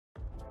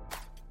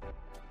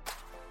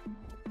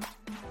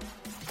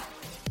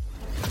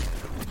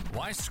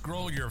Why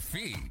scroll your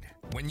feed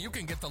when you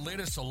can get the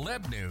latest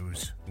celeb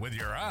news with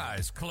your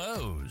eyes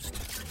closed?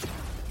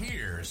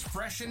 Here's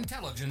fresh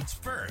intelligence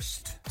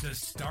first to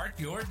start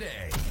your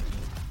day.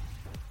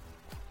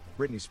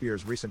 Britney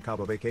Spears' recent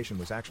Cabo vacation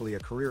was actually a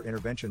career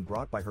intervention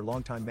brought by her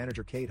longtime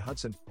manager Kate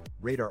Hudson,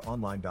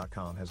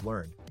 RadarOnline.com has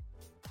learned.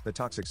 The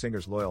Toxic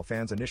singer's loyal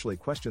fans initially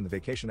questioned the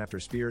vacation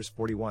after Spears,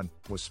 41,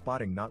 was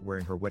spotted not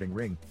wearing her wedding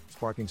ring,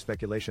 sparking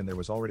speculation there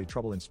was already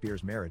trouble in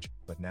Spears' marriage.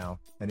 But now,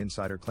 an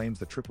insider claims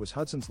the trip was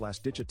Hudson's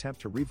last-ditch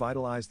attempt to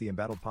revitalize the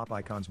embattled pop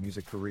icon's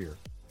music career.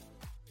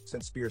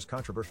 Since Spears'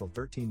 controversial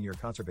 13-year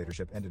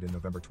conservatorship ended in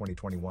November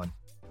 2021,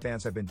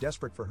 fans have been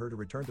desperate for her to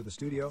return to the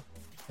studio,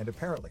 and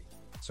apparently,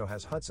 so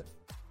has Hudson.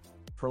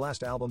 Her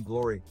last album,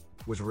 Glory,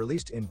 was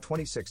released in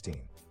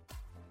 2016.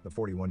 The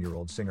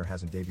 41-year-old singer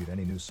hasn't debuted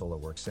any new solo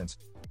work since,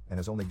 and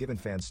has only given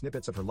fans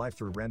snippets of her life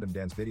through random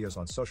dance videos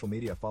on social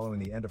media following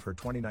the end of her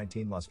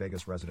 2019 Las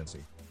Vegas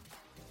residency.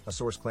 A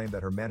source claimed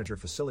that her manager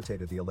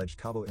facilitated the alleged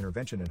Cabo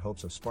intervention in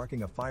hopes of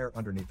sparking a fire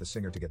underneath the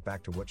singer to get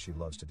back to what she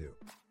loves to do.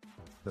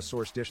 The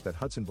source dished that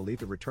Hudson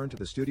believed a return to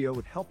the studio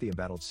would help the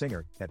embattled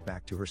singer get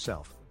back to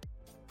herself.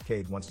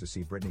 Cade wants to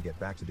see Britney get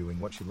back to doing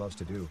what she loves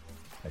to do,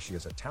 as she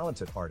is a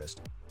talented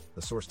artist,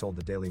 the source told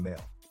the Daily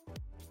Mail.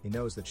 He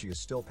knows that she is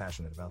still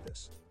passionate about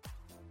this.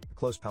 A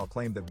close pal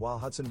claimed that while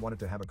Hudson wanted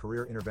to have a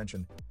career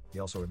intervention, he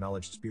also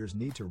acknowledged Spears'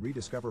 need to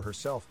rediscover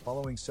herself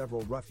following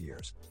several rough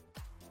years.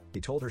 He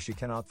told her she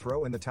cannot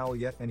throw in the towel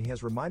yet, and he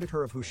has reminded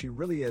her of who she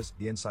really is,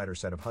 the insider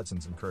said of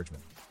Hudson's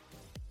encouragement.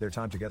 Their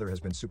time together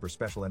has been super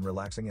special and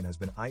relaxing and has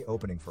been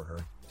eye-opening for her,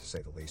 to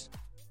say the least,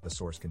 the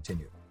source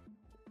continued.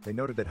 They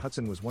noted that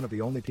Hudson was one of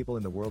the only people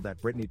in the world that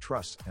Britney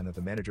trusts, and that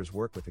the manager's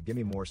work with the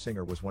Gimme More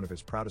singer was one of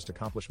his proudest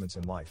accomplishments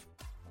in life.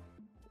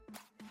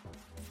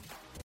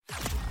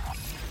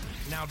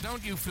 Now,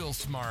 don't you feel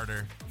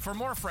smarter? For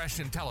more fresh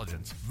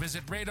intelligence,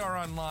 visit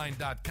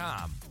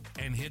RadarOnline.com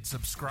and hit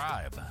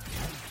subscribe.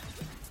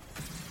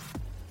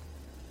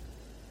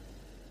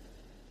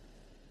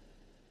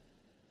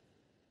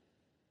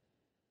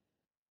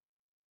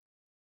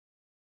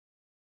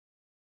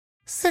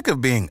 Sick of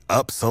being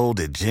upsold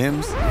at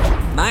gyms?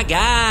 My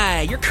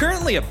guy, you're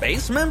currently a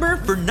base member?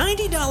 For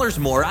 $90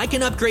 more, I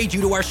can upgrade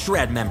you to our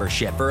Shred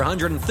membership. For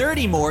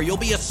 $130 more, you'll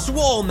be a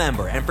Swole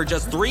member. And for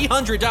just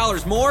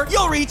 $300 more,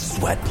 you'll reach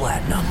Sweat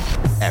Platinum.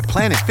 At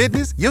Planet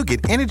Fitness, you'll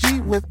get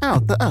energy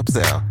without the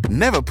upsell.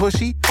 Never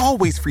pushy,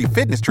 always free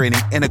fitness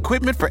training and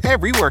equipment for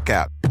every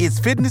workout. It's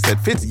fitness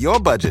that fits your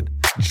budget.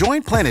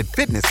 Join Planet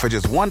Fitness for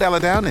just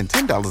 $1 down and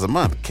 $10 a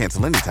month.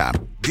 Cancel anytime.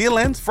 Deal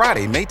ends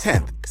Friday, May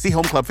 10th. See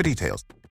Home Club for details.